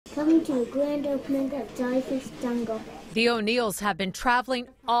coming to the grand opening of Jellyfish Jungle. The O'Neills have been traveling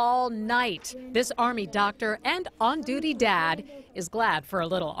all night. This Army doctor and on-duty dad is glad for a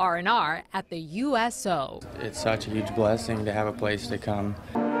little R&R at the USO. It's such a huge blessing to have a place to come.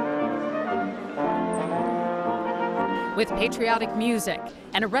 With patriotic music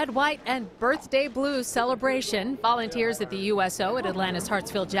and a red, white, and birthday blues celebration, volunteers at the USO at Atlanta's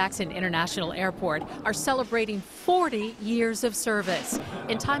Hartsfield-Jackson International Airport are celebrating 40 years of service.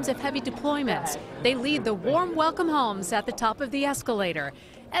 In times of heavy deployments, they lead the warm welcome homes at the top of the escalator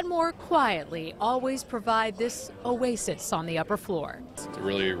and more quietly always provide this oasis on the upper floor. It's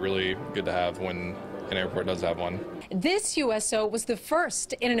really, really good to have when an airport does have one. This USO was the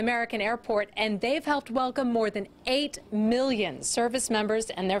first in an American airport, and they've helped welcome more than 8 million service members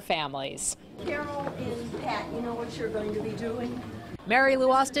and their families. Carol and Pat, you know what you're going to be doing? Mary Lou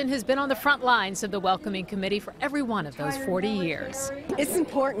Austin has been on the front lines of the welcoming committee for every one of those 40 years. It's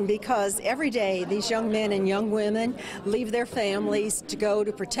important because every day these young men and young women leave their families to go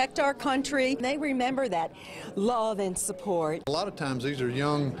to protect our country. They remember that love and support. A lot of times these are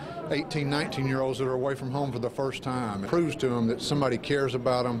young 18, 19-year-olds that are away from home for the first time. It proves to them that somebody cares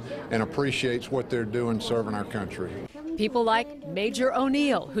about them and appreciates what they're doing serving our country. People like Major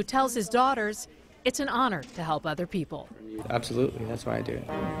O'Neill, who tells his daughters it's an honor to help other people. Absolutely, that's why I do it.